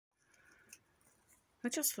I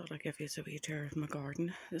just thought I'd give you a wee tour of my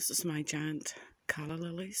garden. This is my giant calla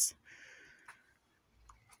lilies,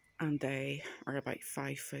 and they are about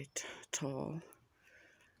 5 foot tall.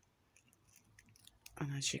 And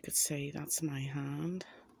as you could see, that's my hand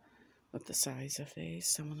with the size of these.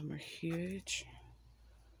 Some of them are huge.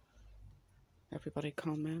 Everybody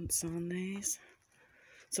comments on these.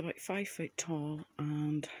 It's about 5 foot tall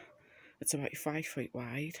and it's about 5 foot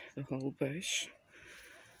wide, the whole bush.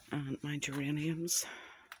 And my geraniums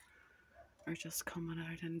are just coming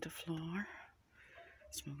out into flower.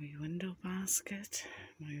 It's my wee window basket,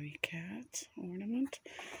 my wee cat ornament,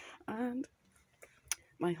 and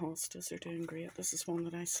my hostas are doing great. This is one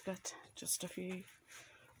that I split just a few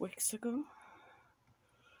weeks ago.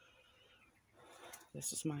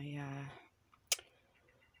 This is my,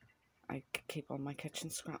 I keep all my kitchen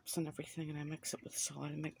scraps and everything, and I mix it with soil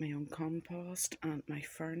and make my own compost. And my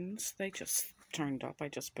ferns, they just turned up. I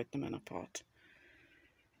just put them in a pot.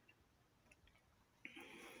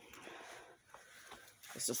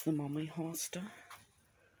 This is the mummy hosta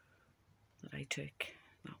that I took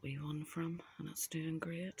that wee one from, and it's doing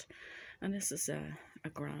great. And this is a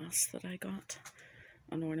grass that I got,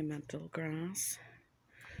 an ornamental grass.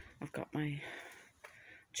 I've got my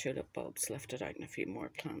tulip bulbs lifted out and a few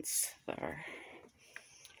more plants there.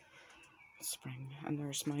 Spring. And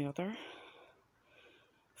there's my other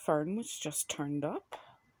fern which just turned up,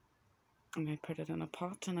 and I put it in a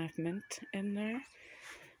pot, and I've mint in there,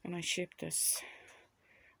 and I shaped this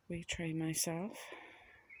wee tree myself.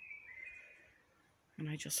 And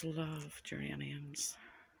I just love geraniums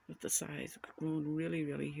with the size. Grown really,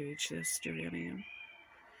 really huge, this geranium.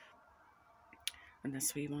 And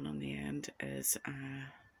this wee one on the end is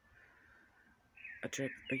a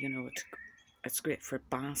drip, you know, it's great for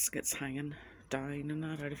baskets hanging down and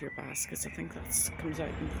that out of your baskets. I think that comes out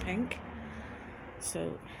in pink.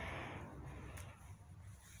 So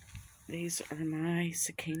these are my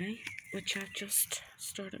zucchini, which I just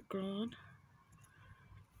started growing.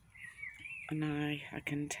 And now I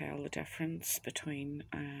can tell the difference between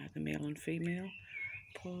the male and female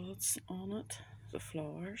pods on it, the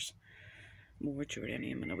flowers. More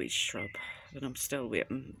geranium and a wee shrub that I'm still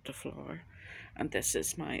waiting to flower. And this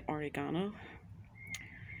is my oregano,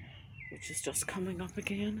 which is just coming up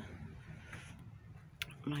again.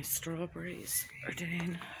 My strawberries are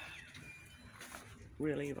doing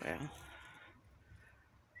really well.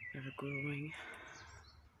 They're growing.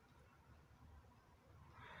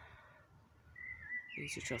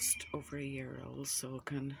 These are just over a year old, so I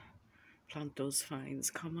can plant those vines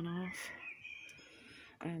coming off.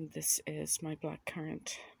 And this is my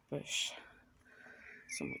blackcurrant bush,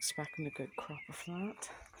 so I'm expecting a good crop of that.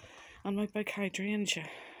 And my big hydrangea,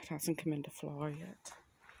 it hasn't come into flower yet.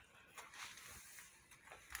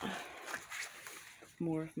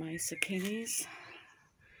 More of my zucchinis,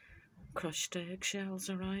 crushed eggshells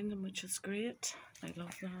around them, which is great. I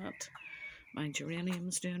love that. My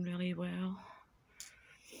geranium's doing really well.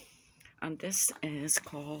 And this is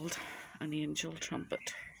called an angel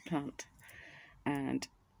trumpet plant. And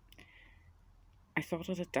I thought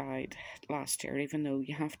it had died last year, even though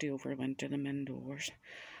you have to overwinter them indoors.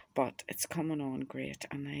 But it's coming on great,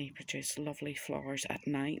 and they produce lovely flowers at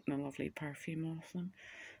night and a lovely perfume off them.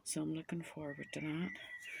 So I'm looking forward to that.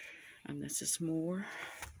 And this is more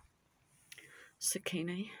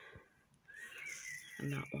zucchini.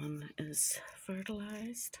 And that one is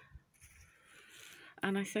fertilized.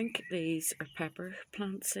 And I think these are pepper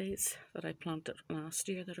plant seeds that I planted last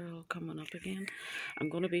year that are all coming up again. I'm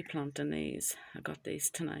going to be planting these. I got these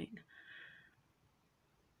tonight.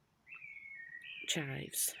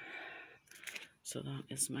 Chives. So that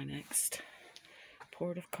is my next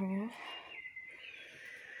port of call.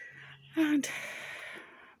 And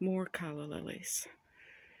more calla lilies.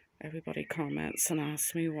 Everybody comments and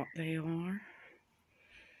asks me what they are.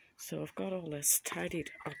 So I've got all this tidied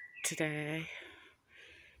up today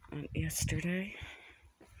and yesterday.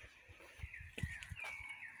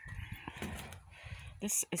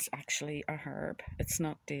 This is actually a herb. It's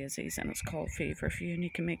not daisies, and it's called feverfew, and you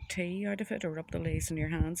can make tea out of it or rub the leaves in your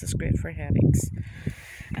hands. It's great for headaches.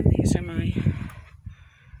 And these are my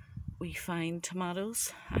wee fine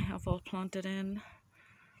tomatoes I have all planted in.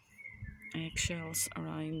 Eggshells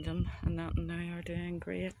around them, and that and they are doing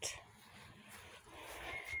great.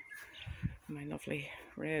 My lovely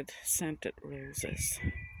red scented roses.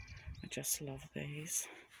 I just love these.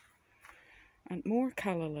 And more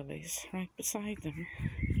calla lilies right beside them.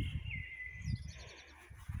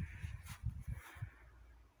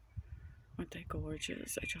 Aren't they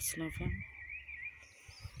gorgeous? I just love them.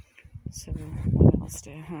 So what else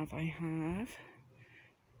do I have? I have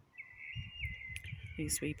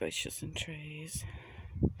these wee bushes and trees.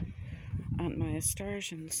 And my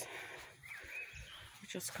nasturtiums are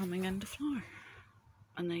just coming into flower.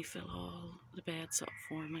 And they fill all the beds up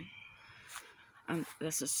for me. And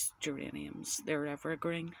this is geraniums. They're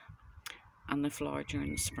evergreen. And they flower during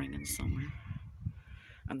the spring and summer.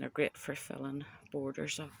 And they're great for filling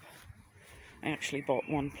borders up. I actually bought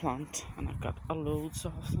one plant and I've got loads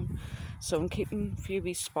of them. So I'm keeping a few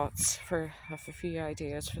wee spots for, have a few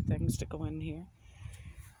ideas for things to go in here.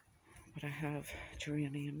 But I have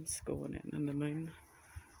geraniums going in and the moon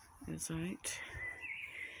is out.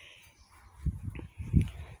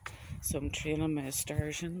 So I'm trailing my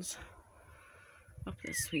nasturtiums up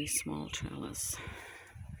this wee small trellis.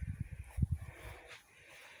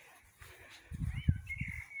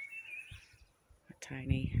 A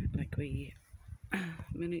tiny, like wee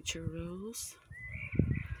miniature rose.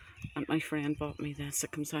 And my friend bought me this.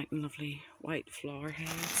 It comes out in lovely white flower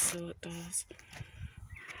heads, so it does.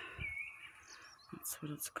 That's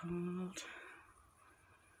what it's called.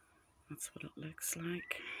 That's what it looks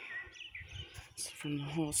like. It's from the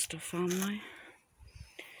hosta family.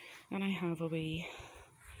 And I have a wee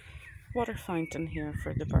water fountain here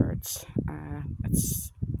for the birds.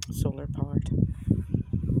 It's solar powered.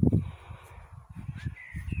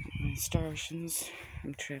 My nasturtiums,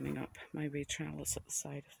 I'm trimming up my wee trellis at the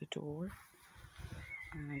side of the door.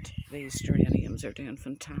 And these geraniums are doing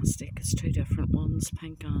fantastic. It's two different ones,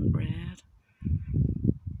 pink and red.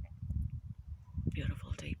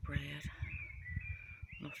 Beautiful deep red.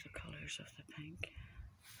 Love the colours of the pink.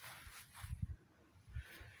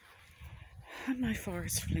 And my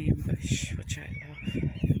forest flame bush, which I love.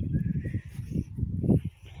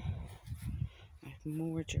 I have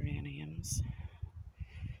more geraniums.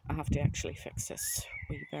 I have to actually fix this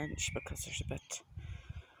wee bench because there's a bit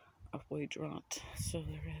of wood rot, so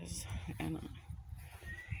there is in it.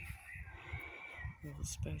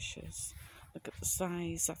 Rose bushes. Look at the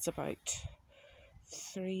size, that's about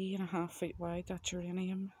 3.5 feet wide, that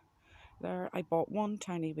geranium there. I bought one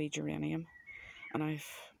tiny wee geranium and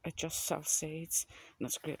it just sells seeds and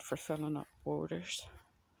it's great for filling up borders.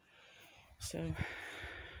 So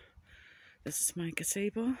this is my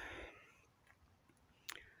gazebo,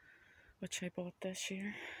 which I bought this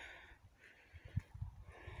year.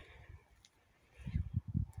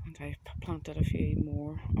 And I've planted a few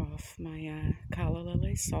more of my calla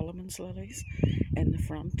lilies, Solomon's lilies, in the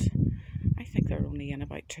front. I think they're only in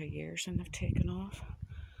about 2 years and they've taken off.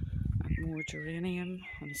 And more geranium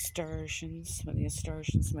and nasturtiums. When the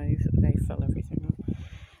nasturtiums move, they fill everything up.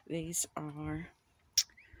 These are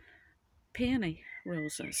peony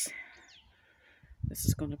roses. This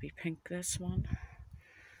is going to be pink, this one.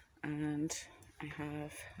 And I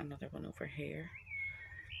have another one over here.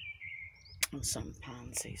 And some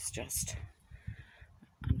pansies just.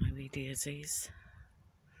 And my wee daisies.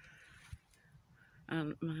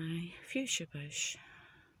 And my fuchsia bush.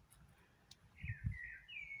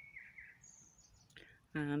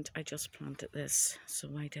 And I just planted this, so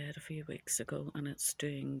I did a few weeks ago, and it's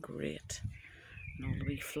doing great. And all the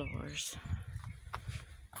wee flowers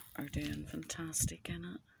are doing fantastic in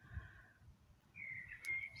it.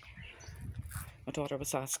 My daughter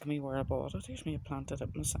was asking me where I bought it. Here's me, I planted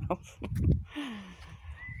it myself.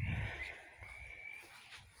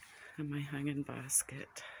 And my hanging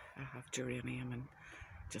basket, I have geranium and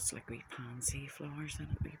just like wee pansy flowers in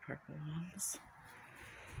it, wee purple ones.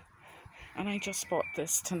 And I just bought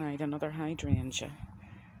this tonight, another hydrangea,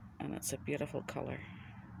 and it's a beautiful colour.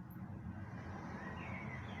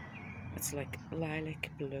 It's like lilac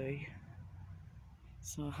blue.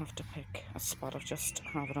 So I'll have to pick a spot. I'll just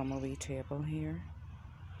have it on my wee table here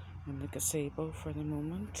in the gazebo for the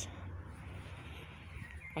moment.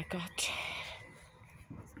 I got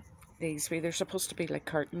these wee, they're supposed to be like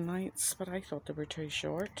curtain lights, but I thought they were too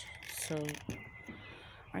short, so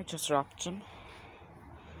I just wrapped them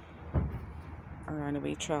around a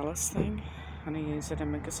wee trellis thing, and I use it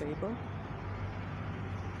in my gazebo.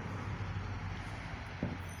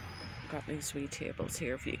 Got these wee tables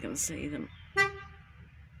here, if you can see them.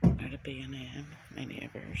 Out of B&M, my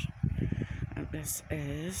neighbours. And this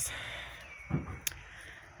is,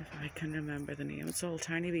 if I can remember the name, it's all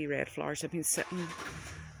tiny wee red flowers. I've been sitting,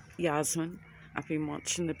 Yasmin, I've been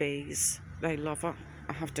watching the bees. They love it.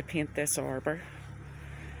 I have to paint this arbour.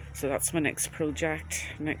 So that's my next project,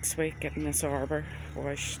 next week, getting this arbour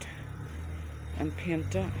washed and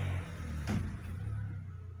painted.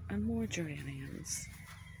 And more geraniums.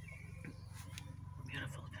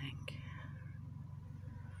 Beautiful pink.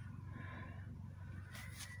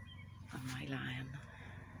 And my lion.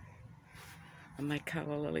 And my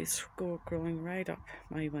calla lilies growing right up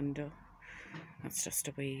my window. That's just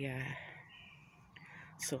a wee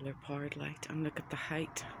solar powered light. And look at the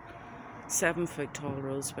height. 7-foot tall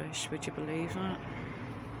rose bush, would you believe that?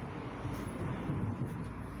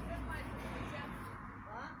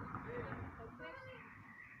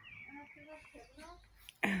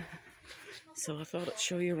 So I thought I'd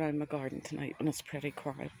show you around my garden tonight when it's pretty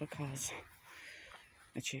quiet, because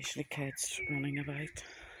it's usually kids running about.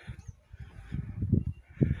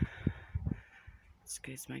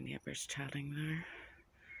 Excuse my neighbours chatting there.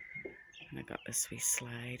 And I got this wee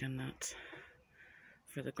slide and that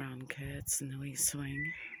for the grandkids and the wee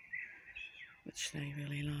swing, which they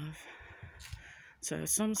really love. So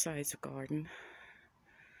some size of garden.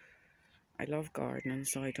 I love gardening,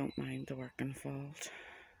 so I don't mind the work involved.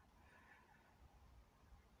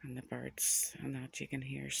 And the birds and that you can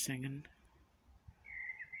hear singing.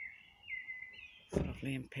 It's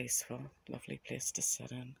lovely and peaceful, lovely place to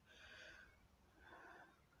sit in.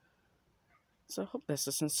 So I hope this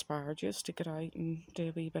has inspired you to get out and do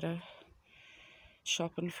a wee bit of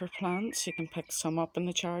shopping for plants. You can pick some up in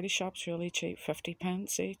the charity shops, really cheap,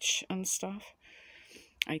 50p each and stuff.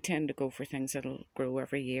 I tend to go for things that'll grow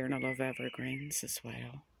every year, and I love evergreens as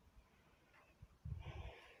well.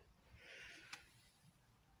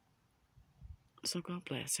 So God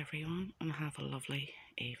bless everyone and have a lovely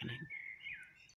evening.